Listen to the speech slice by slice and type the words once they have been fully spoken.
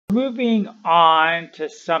Moving on to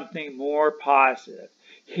something more positive.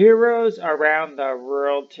 Heroes around the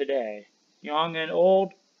world today, young and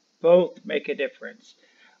old, both make a difference.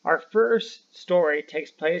 Our first story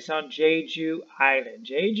takes place on Jeju Island.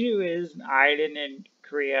 Jeju is an island in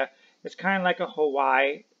Korea. It's kind of like a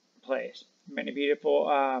Hawaii place. Many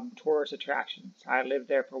beautiful tourist attractions. I lived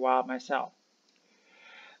there for a while myself.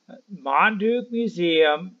 Monduk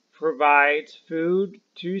Museum provides food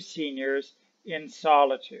to seniors in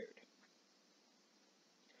solitude.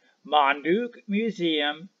 Monduk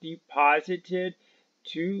Museum deposited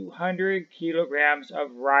 200 kilograms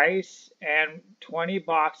of rice and 20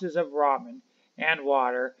 boxes of ramen and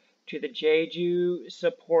water to the Jeju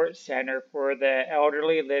Support Center for the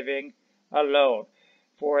elderly living alone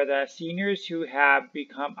for the seniors who have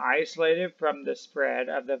become isolated from the spread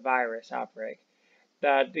of the virus outbreak.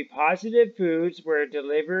 The deposited foods were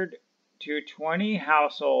delivered to 20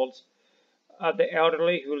 households of the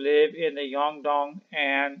elderly who live in the Yongdong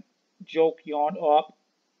and Jokyeon-up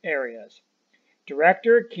areas.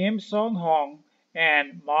 Director Kim Song-hong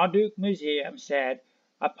and Monduk Museum said,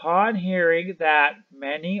 upon hearing that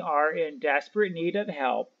many are in desperate need of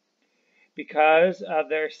help because of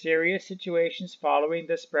their serious situations following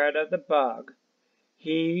the spread of the bug,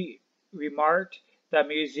 he remarked, the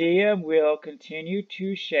museum will continue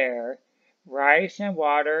to share rice and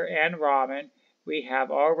water and ramen we have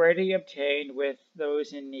already obtained with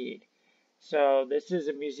those in need. So this is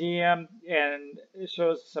a museum, and it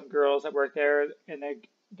shows some girls that work there, and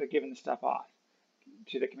they're giving the stuff off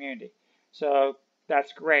to the community. So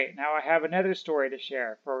that's great. Now I have another story to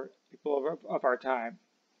share for people of our time.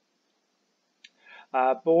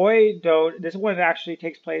 This one actually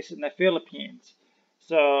takes place in the Philippines.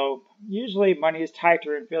 So usually money is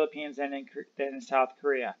tighter in Philippines than in South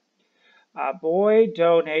Korea. A boy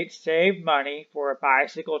donates saved money for a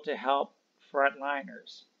bicycle to help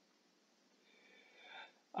frontliners.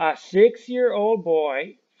 A 6-year-old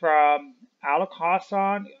boy from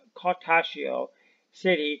Alacasan, Cotacio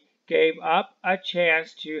City gave up a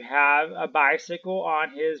chance to have a bicycle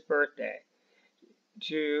on his birthday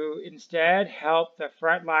to instead help the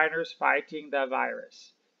frontliners fighting the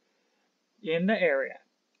virus in the area.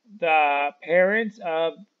 The parents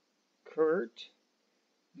of Kurt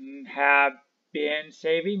have been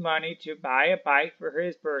saving money to buy a bike for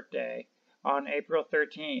his birthday on April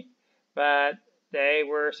 13th, but they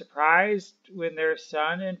were surprised when their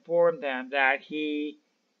son informed them that he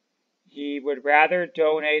would rather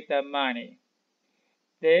donate the money.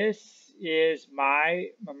 This is my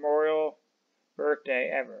memorial birthday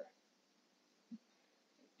ever.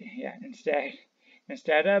 Yeah,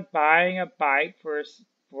 instead of buying a bike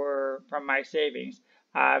from my savings,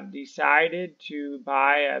 I've decided to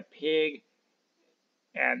buy a pig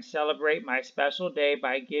and celebrate my special day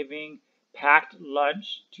by giving packed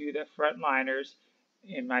lunch to the frontliners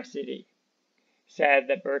in my city, said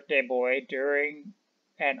the birthday boy during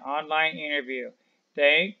an online interview.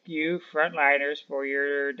 Thank you, frontliners, for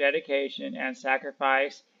your dedication and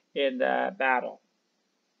sacrifice in the battle.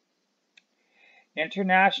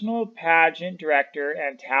 International pageant director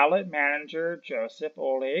and talent manager Joseph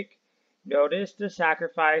Oleg noticed the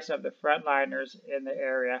sacrifice of the frontliners in the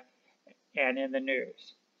area and in the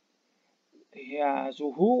news.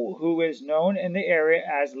 Zuhu, who is known in the area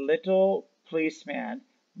as Little Policeman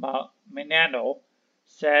Minando,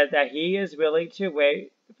 said that he is willing to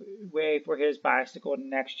wait for his bicycle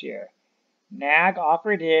next year. Nag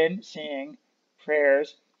offered in singing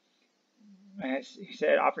prayers. He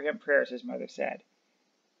said, offer him prayers, his mother said.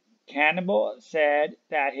 Cannibal said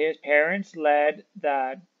that his parents led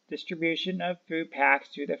the distribution of food packs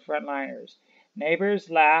to the frontliners. Neighbors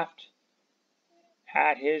laughed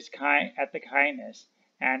at the kindness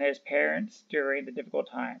and his parents during the difficult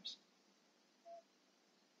times.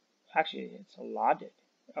 Actually, it's lauded.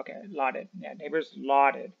 Okay, lauded. Yeah, neighbors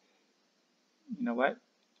lauded. You know what?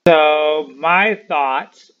 So my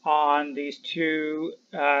thoughts on these two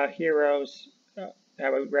heroes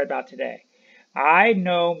that we read about today. I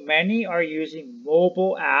know many are using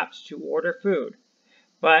mobile apps to order food,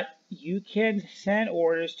 but you can send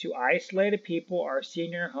orders to isolated people or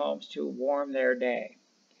senior homes to warm their day.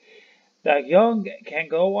 The young can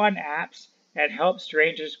go on apps and help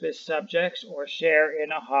strangers with subjects or share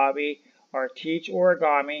in a hobby or teach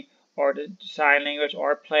origami or sign language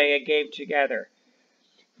or play a game together.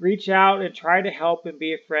 Reach out and try to help and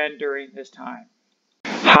be a friend during this time.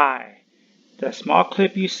 Hi. The small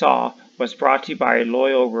clip you saw was brought to you by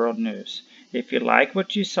Loyal World News. If you like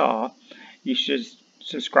what you saw, you should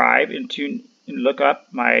subscribe and look up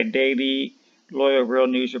my daily Loyal World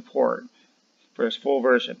News report for its full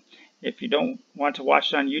version. If you don't want to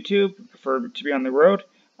watch it on YouTube, prefer to be on the road,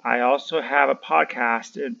 I also have a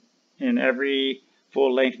podcast in every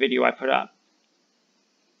full-length video I put up.